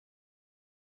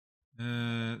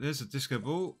 There's a disco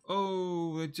ball.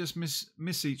 Oh, they just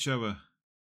miss each other.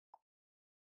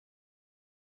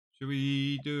 Should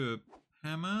we do a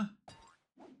hammer?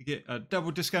 We get a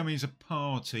double disco means a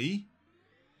party.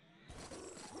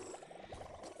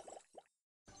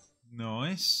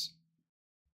 Nice.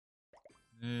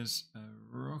 There's a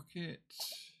rocket.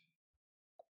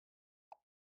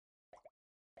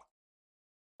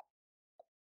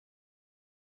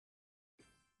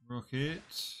 Rocket.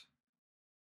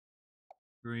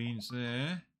 Green's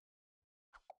there.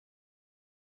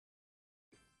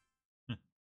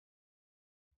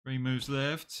 3 moves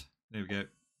left. There we go.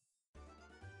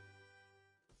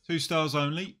 2 stars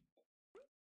only.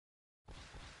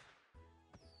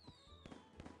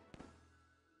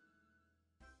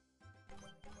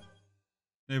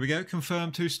 There we go.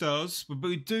 Confirmed 2 stars. But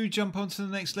we do jump onto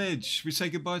the next ledge. We say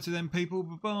goodbye to them people.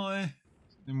 Bye-bye.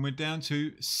 And we're down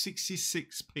to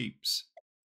 66 peeps.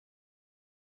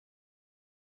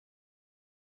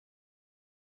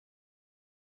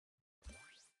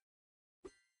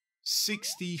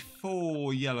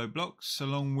 $64 yellow blocks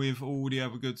along with all the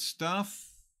other good stuff.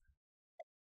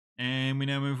 And we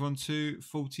now move on to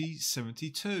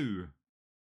 4072.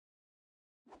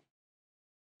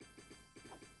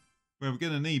 Where we're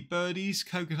going to need birdies,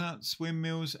 coconuts,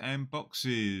 windmills and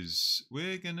boxes.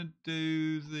 We're going to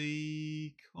do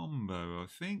the combo, I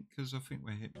think, because I think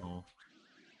we're hit more.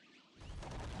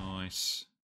 Nice.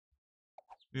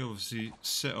 We obviously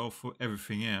set off for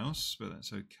everything else, but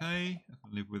that's okay. I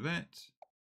can live with that.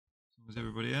 As long as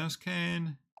everybody else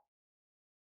can.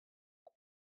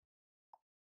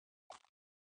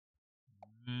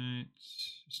 Right,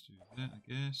 let's do that, I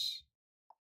guess.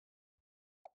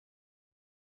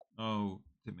 Oh,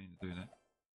 didn't mean to do that.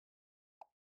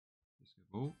 Disco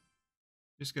ball.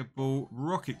 Disco ball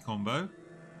rocket combo.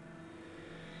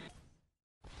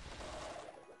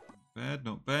 Not bad,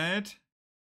 not bad.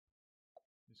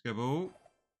 Disco ball.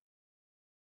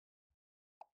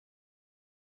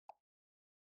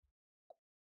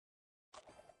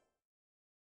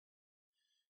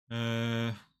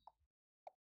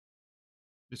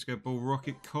 Disco ball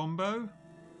rocket combo.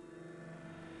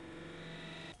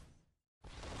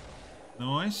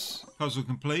 Nice. Puzzle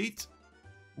complete.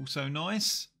 Also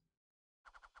nice.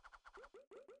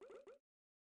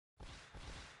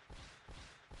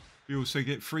 We also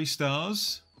get 3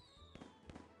 stars.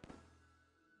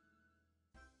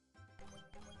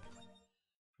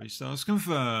 Three stars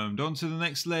confirmed. On to the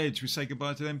next ledge. We say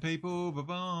goodbye to them people.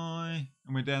 Bye-bye.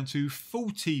 And we're down to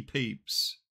 40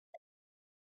 peeps.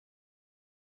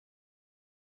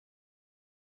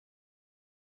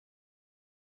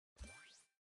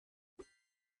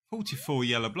 $44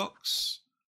 yellow blocks,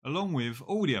 along with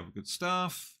all the other good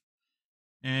stuff.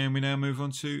 And we now move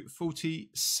on to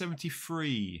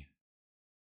 4073.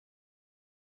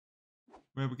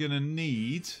 where we're going to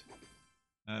need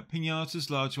pinatas,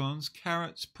 large ones,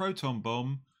 carrots, proton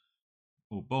bomb,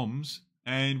 or bombs,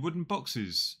 and wooden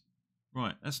boxes.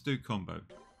 Right, let's do combo.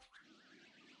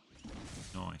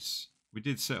 Nice. We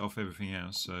did set off everything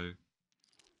else, so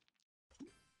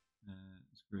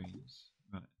it's greens.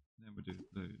 Right, then we'll do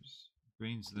blues.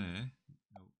 Greens there.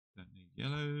 Oh, don't need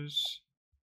yellows.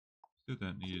 Still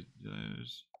don't need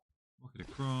yellows. Walk it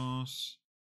across.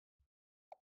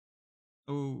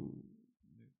 Oh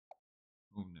no.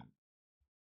 Oh no.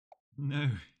 No.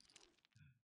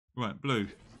 Right, blue.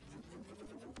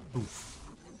 Oof.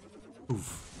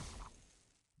 Oof.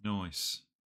 Nice.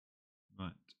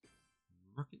 Right.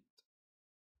 Rocket.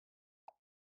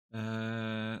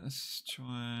 Let's try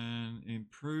and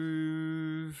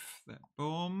improve that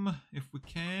bomb if we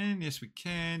can. Yes, we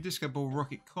can. Disco ball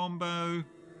rocket combo.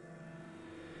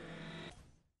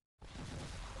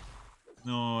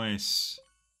 Nice.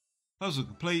 Puzzle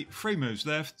complete. 3 moves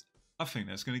left. I think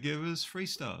that's going to give us 3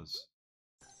 stars.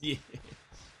 Yeah.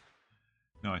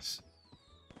 Nice.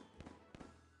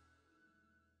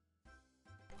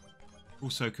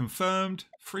 Also confirmed.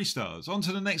 3 stars. On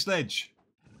to the next ledge.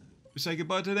 We say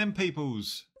goodbye to them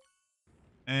peoples.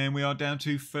 And we are down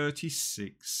to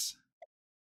 36.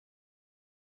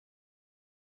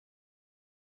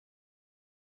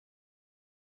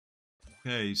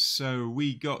 Okay, so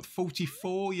we got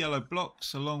 44 yellow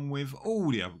blocks along with all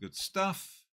the other good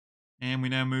stuff. And we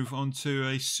now move on to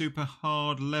a super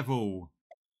hard level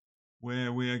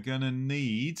where we are going to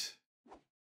need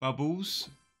bubbles,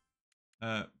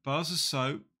 bars of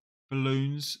soap,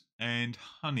 balloons, and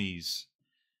honeys.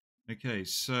 Okay,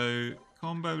 so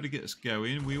combo to get us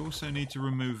going. We also need to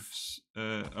remove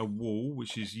a wall,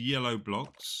 which is yellow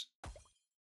blocks.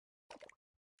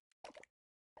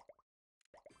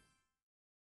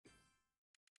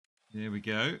 There we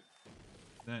go.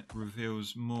 That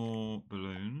reveals more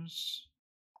balloons.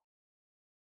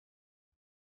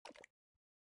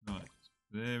 Right,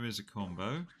 there is a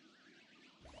combo.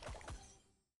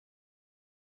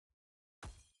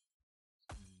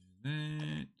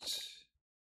 That.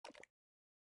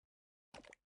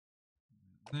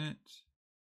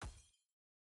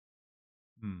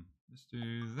 Let's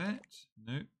do that.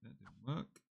 Nope, that didn't work.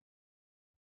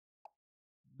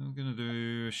 I'm going to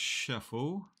do a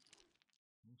shuffle.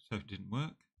 Also didn't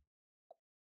work.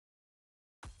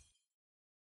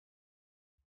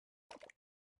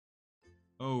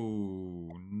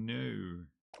 Oh no.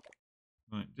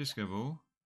 Right, disco ball.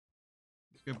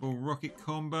 Disco ball rocket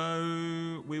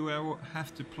combo. We will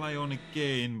have to play on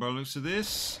again by the looks of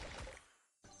this.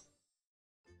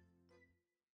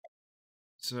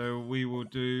 So we will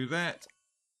do that.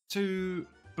 2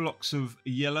 blocks of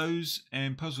yellows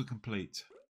and puzzle complete.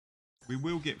 We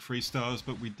will get 3 stars,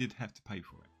 but we did have to pay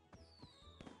for it.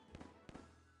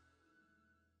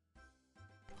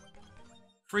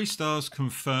 3 stars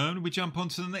confirmed. We jump on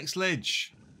to the next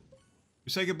ledge.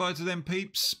 We say goodbye to them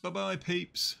peeps. Bye-bye,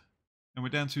 peeps. And we're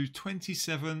down to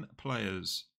 27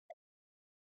 players.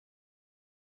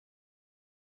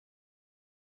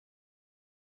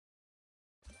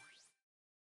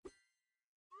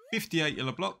 $58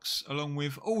 yellow blocks, along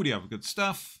with all the other good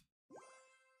stuff.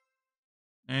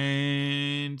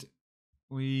 And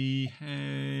we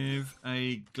have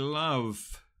a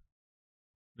glove,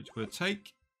 which we'll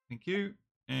take. Thank you.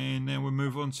 And then we'll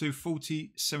move on to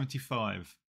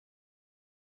 4075.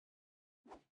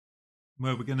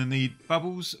 Where we're going to need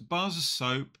bubbles, bars of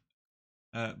soap,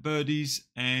 birdies,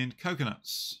 and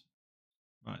coconuts.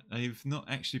 Right, they've not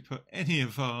actually put any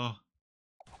of our...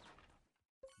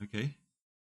 Okay.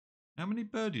 How many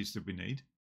birdies did we need?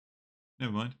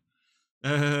 Never mind.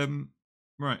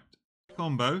 Right,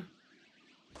 combo.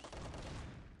 Let's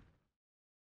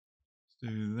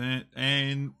do that.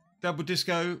 And double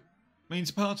disco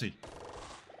means party.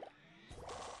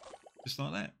 Just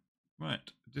like that.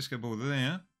 Right, disco ball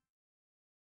there.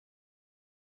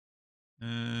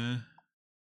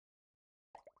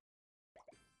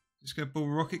 Disco ball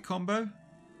rocket combo.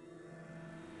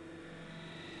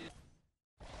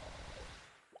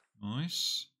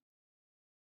 Nice.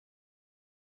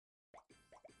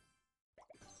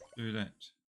 Do that.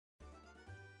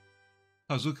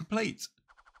 Puzzle complete.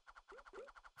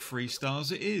 3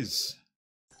 stars it is.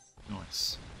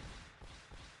 Nice.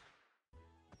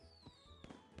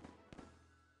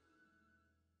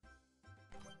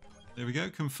 There we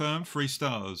go. Confirmed. 3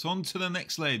 stars. On to the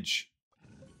next ledge.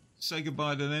 Say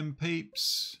goodbye to them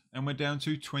peeps. And we're down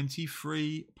to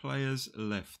 23 players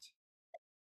left.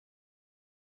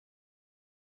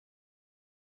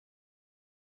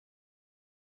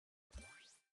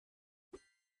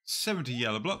 $70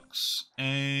 yellow blocks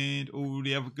and all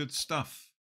the other good stuff.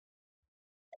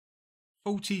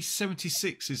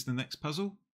 4076 is the next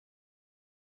puzzle,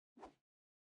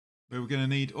 where we're going to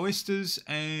need oysters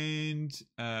and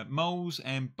moles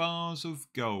and bars of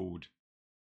gold.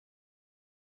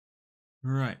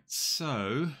 Right,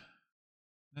 so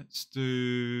let's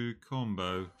do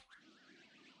combo.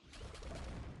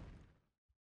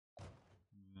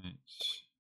 Right.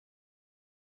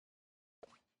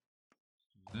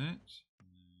 Let's do that.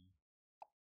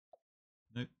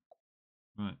 Nope.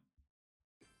 Right.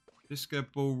 Disco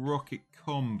ball rocket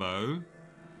combo.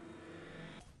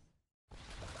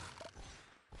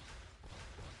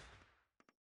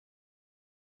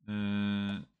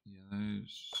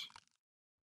 Yellows.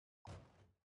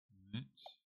 Right.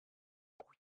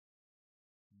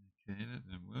 Okay, that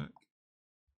didn't work.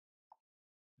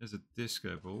 There's a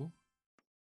disco ball.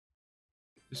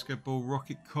 Disco ball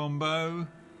rocket combo.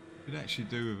 Could actually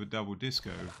do with a double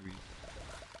disco if we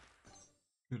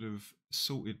could have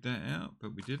sorted that out,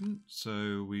 but we didn't,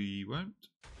 so we won't.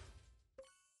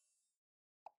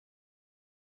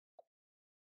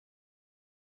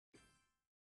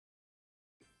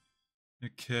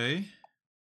 Okay.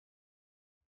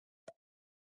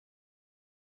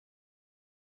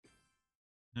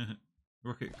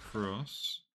 Rocket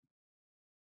cross.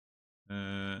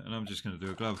 And I'm just going to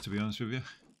do a glove, to be honest with you.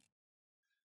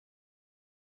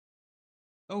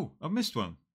 Oh, I missed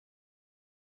one.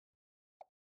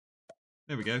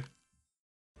 There we go.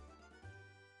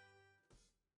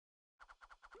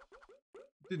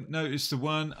 Didn't notice the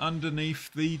one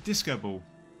underneath the disco ball.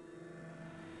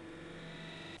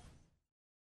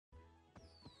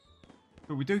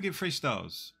 But we do get 3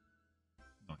 stars.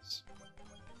 Nice.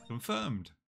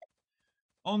 Confirmed.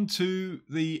 On to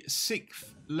the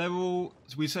 6th level.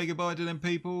 We say goodbye to them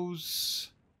peoples.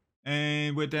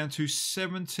 And we're down to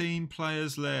 17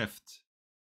 players left.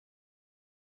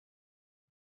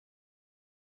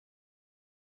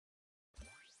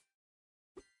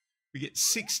 We get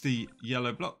 60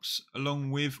 yellow blocks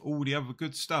along with all the other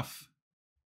good stuff.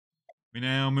 We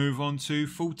now move on to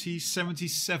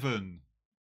 4077.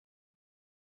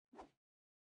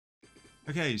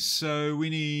 Okay, so we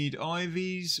need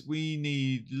ivies, we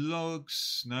need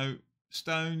logs, no,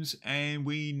 stones, and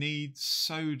we need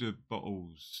soda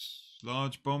bottles.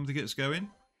 Large bomb to get us going.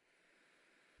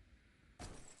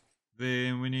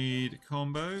 Then we need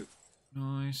combo.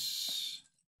 Nice.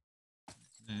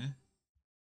 There.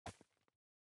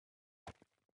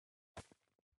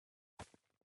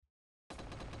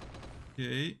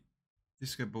 Okay,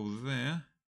 disco ball there.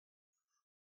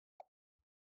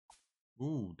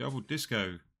 Ooh, double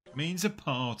disco means a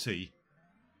party.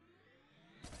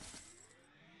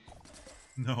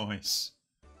 Nice.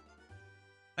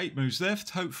 8 moves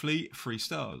left, hopefully 3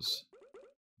 stars.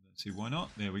 Let's see, why not?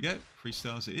 There we go, 3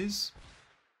 stars it is.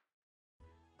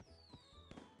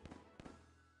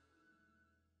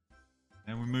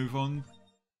 And we move on.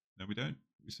 No, we don't.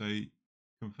 We say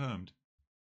confirmed.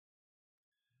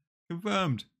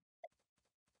 Confirmed.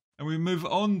 And we move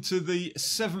on to the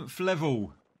 7th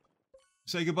level.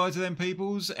 Say goodbye to them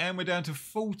peoples, and we're down to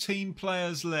 14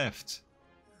 players left.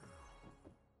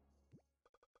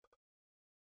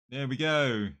 There we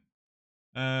go.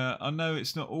 I know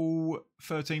it's not all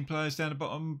 13 players down the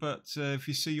bottom, but if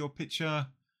you see your picture,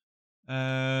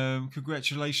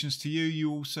 congratulations to you.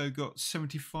 You also got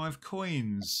 75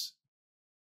 coins.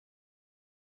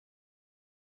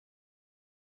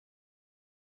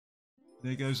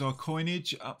 There goes our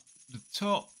coinage up the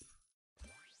top.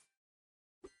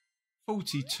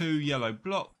 42 yellow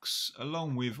blocks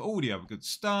along with all the other good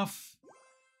stuff.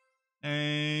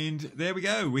 And there we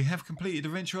go. We have completed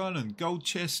Adventure Island. Gold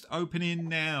chest opening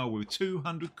now with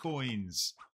 200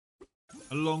 coins.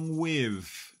 Along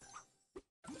with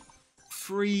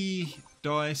 3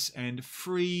 dice and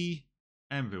 3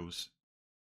 anvils.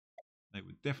 They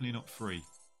were definitely not free.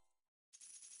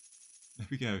 There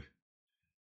we go.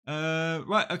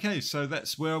 Right, okay, so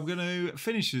that's where I'm going to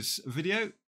finish this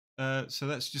video. So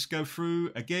let's just go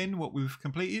through again what we've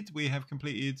completed. We have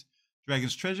completed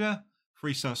Dragon's Treasure,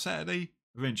 3-Star Saturday,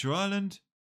 Adventure Island,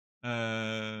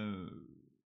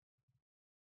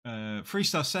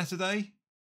 3-Star Saturday,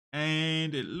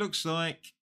 and it looks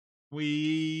like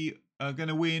we are going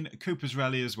to win Cooper's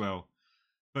Rally as well.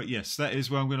 But yes, that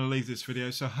is where I'm going to leave this video,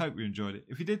 so I hope you enjoyed it.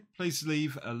 If you did, please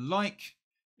leave a like.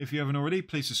 If you haven't already,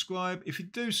 please subscribe. If you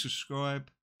do subscribe,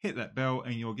 hit that bell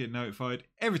and you'll get notified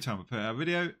every time I put out a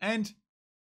video. And